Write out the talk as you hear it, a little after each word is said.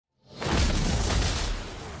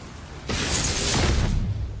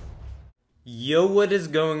Yo, what is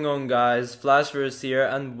going on, guys? Flashverse here,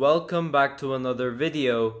 and welcome back to another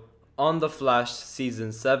video on The Flash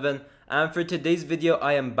Season 7. And for today's video,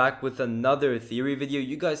 I am back with another theory video.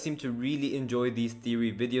 You guys seem to really enjoy these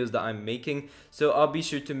theory videos that I'm making, so I'll be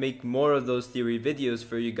sure to make more of those theory videos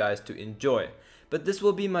for you guys to enjoy. But this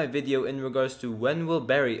will be my video in regards to when will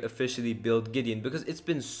Barry officially build Gideon, because it's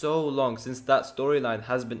been so long since that storyline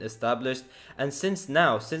has been established, and since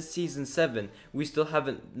season 7, we still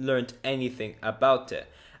haven't learned anything about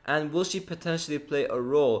it. And will she potentially play a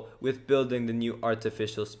role with building the new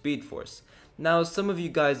artificial Speed Force? Now, some of you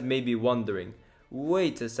guys may be wondering,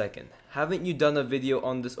 wait a second, haven't you done a video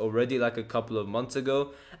on this already like a couple of months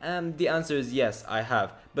ago? And the answer is yes, I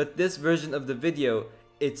have, but this version of the video,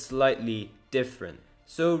 it's slightly different.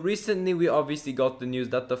 So recently we obviously got the news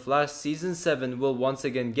that The Flash Season 7 will once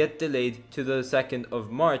again get delayed to the 2nd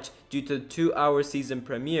of March due to the 2-hour season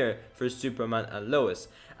premiere for Superman and Lois.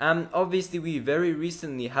 And obviously we very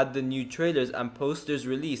recently had the new trailers and posters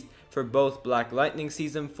released for both Black Lightning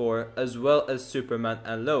Season 4 as well as Superman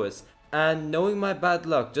and Lois. And knowing my bad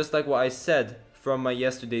luck, just like what I said from my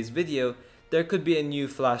yesterday's video, there could be a new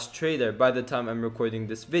Flash trailer by the time I'm recording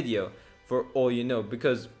this video, for all you know,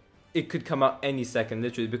 because it could come out any second,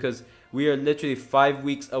 literally, because we are literally 5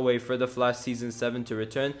 weeks away for The Flash Season 7 to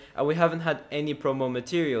return, and we haven't had any promo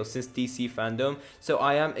material since DC Fandome, so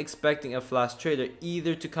I am expecting a Flash trailer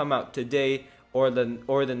either to come out today or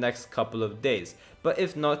the next couple of days. But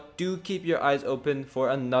if not, do keep your eyes open for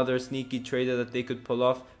another sneaky trailer that they could pull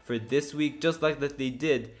off for this week, just like that they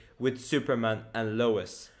did with Superman and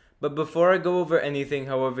Lois. But before I go over anything,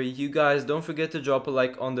 however, you guys don't forget to drop a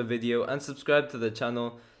like on the video and subscribe to the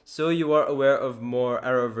channel, so you are aware of more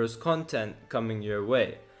Arrowverse content coming your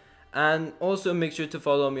way. And also make sure to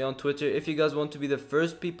follow me on Twitter if you guys want to be the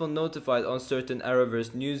first people notified on certain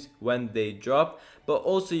Arrowverse news when they drop. But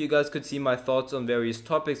also you guys could see my thoughts on various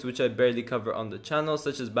topics which I barely cover on the channel,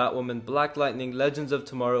 such as Batwoman, Black Lightning, Legends of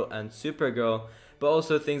Tomorrow, and Supergirl. But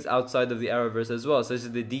also things outside of the Arrowverse as well, such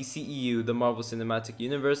as the DCEU, the Marvel Cinematic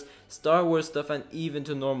Universe, Star Wars stuff, and even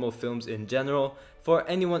to normal films in general. For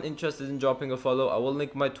anyone interested in dropping a follow, I will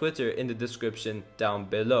link my Twitter in the description down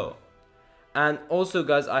below. And also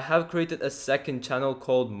guys, I have created a second channel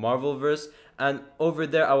called Marvelverse, and over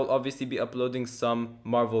there I will obviously be uploading some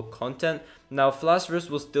Marvel content. Now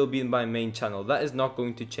Flashverse will still be my main channel, that is not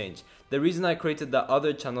going to change. The reason I created that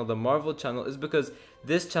other channel, the Marvel channel, is because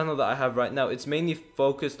this channel that I have right now, it's mainly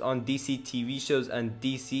focused on DCTV shows and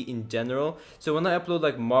DC in general. So when I upload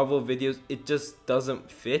like Marvel videos, it just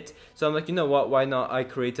doesn't fit. So I'm like, you know what, why not I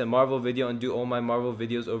create a Marvel video and do all my Marvel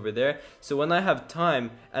videos over there. So when I have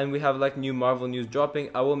time and we have like new Marvel news dropping,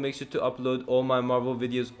 I will make sure to upload all my Marvel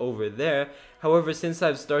videos over there. However, since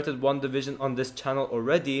I've started WandaVision on this channel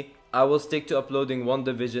already, I will stick to uploading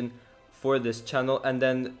WandaVision for this channel, and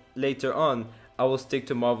then later on I will stick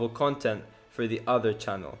to Marvel content for the other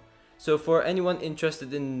channel. So for anyone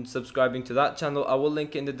interested in subscribing to that channel, I will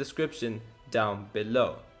link in the description down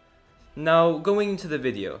below. Now going into the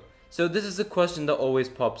video, so this is a question that always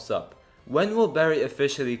pops up. When will Barry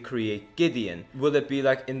officially create Gideon? Will it be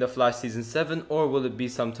like in The Flash Season 7, or will it be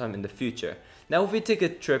sometime in the future? Now if we take a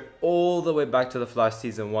trip all the way back to The Flash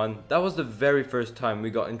Season 1, that was the very first time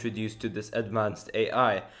we got introduced to this advanced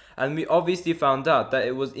AI, and we obviously found out that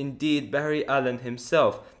it was indeed Barry Allen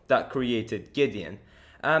himself that created Gideon.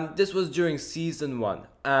 This was during Season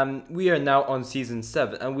 1, we are now on Season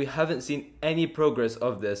 7, and we haven't seen any progress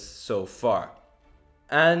of this so far.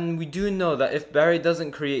 And we do know that if Barry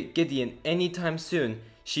doesn't create Gideon anytime soon,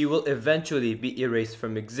 she will eventually be erased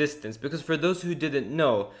from existence, because for those who didn't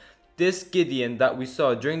know, this Gideon that we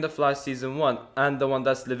saw during The Flash Season 1 and the one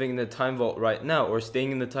that's living in the time vault right now, or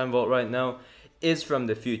staying in the time vault right now, is from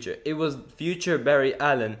the future. It was future Barry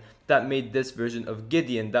Allen that made this version of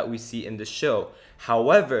Gideon that we see in the show.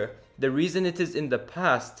 However, the reason it is in the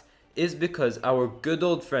past is because our good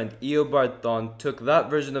old friend Eobard Thawne took that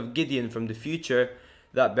version of Gideon from the future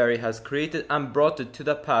that Barry has created and brought it to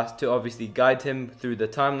the past to obviously guide him through the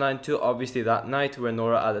timeline to obviously that night where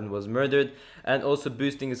Nora Allen was murdered, and also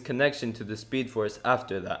boosting his connection to the Speed Force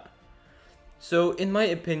after that. So in my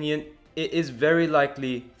opinion, it is very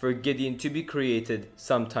likely for Gideon to be created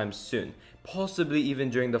sometime soon, possibly even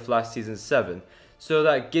during The Flash Season 7, so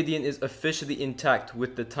that Gideon is officially intact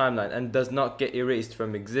with the timeline and does not get erased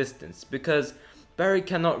from existence, because Barry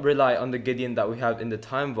cannot rely on the Gideon that we have in the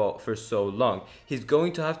time vault for so long. He's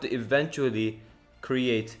going to have to eventually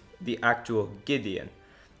create the actual Gideon.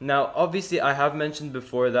 Now obviously I have mentioned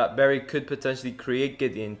before that Barry could potentially create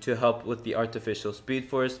Gideon to help with the artificial Speed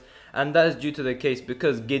Force, and that is due to the case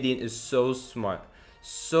because Gideon is so smart.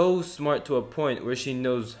 so smart to a point where she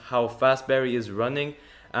knows how fast Barry is running.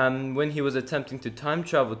 And when he was attempting to time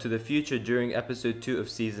travel to the future during episode 2 of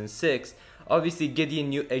season 6, obviously Gideon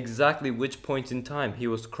knew exactly which point in time he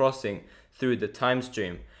was crossing through the time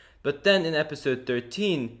stream. But then in episode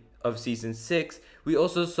 13 of season 6, we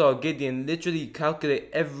also saw Gideon literally calculate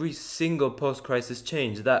every single post-crisis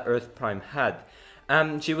change that Earth Prime had.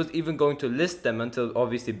 And she was even going to list them until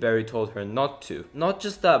obviously Barry told her not to. Not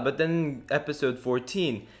just that, but then in episode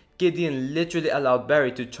 14, Gideon literally allowed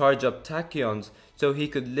Barry to charge up tachyons so he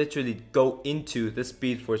could literally go into the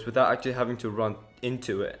Speed Force without actually having to run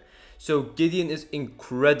into it. So Gideon is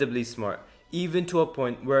incredibly smart, even to a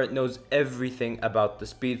point where it knows everything about the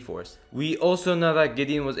Speed Force. We also know that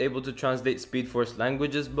Gideon was able to translate Speed Force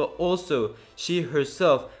languages, but also she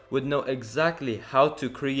herself would know exactly how to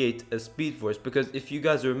create a Speed Force, because if you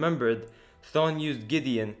guys remembered, Thawne used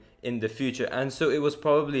Gideon in the future, and so it was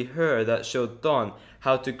probably her that showed Thawne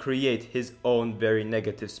how to create his own very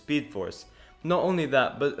negative Speed Force. Not only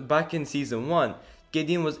that, but back in season 1,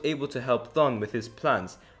 Gideon was able to help Thawne with his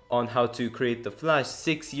plans on how to create the Flash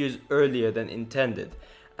 6 years earlier than intended.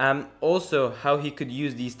 And also how he could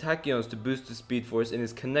use these tachyons to boost the Speed Force in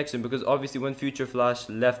his connection, because obviously when Future Flash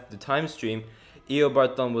left the time stream,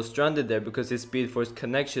 Eobard Thawne was stranded there because his Speed Force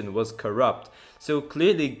connection was corrupt. So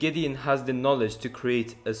clearly Gideon has the knowledge to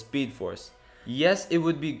create a Speed Force. Yes, it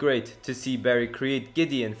would be great to see Barry create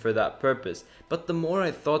Gideon for that purpose, but the more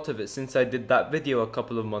I thought of it since I did that video a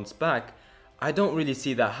couple of months back, I don't really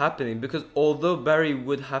see that happening, because although Barry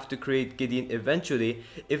would have to create Gideon eventually,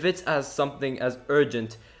 if it's as something as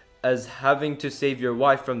urgent as having to save your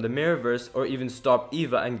wife from the Mirrorverse or even stop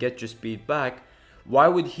Eva and get your speed back, why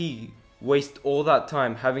would he waste all that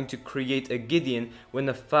time having to create a Gideon when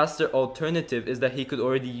the faster alternative is that he could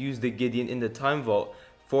already use the Gideon in the Time Vault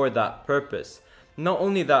for that purpose? Not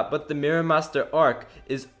only that, but the Mirror Master arc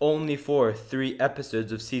is only for 3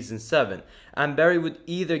 episodes of season 7, and Barry would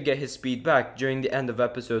either get his speed back during the end of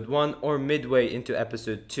episode 1 or midway into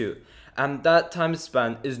episode 2. And that time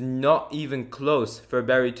span is not even close for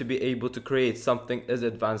Barry to be able to create something as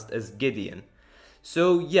advanced as Gideon.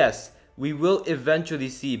 So yes, we will eventually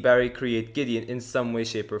see Barry create Gideon in some way,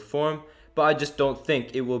 shape or form, but I just don't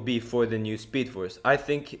think it will be for the new Speed Force. I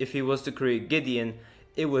think if he was to create Gideon,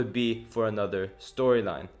 it would be for another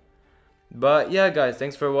storyline. But yeah guys,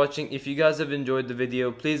 thanks for watching. If you guys have enjoyed the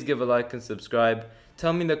video, please give a like and subscribe.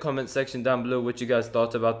 Tell me in the comment section down below what you guys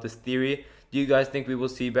thought about this theory. Do you guys think we will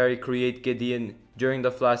see Barry create Gideon during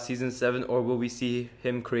the Flash season 7, or will we see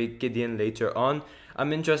him create Gideon later on?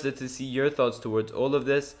 I'm interested to see your thoughts towards all of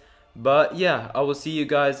this. But yeah, I will see you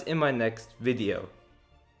guys in my next video.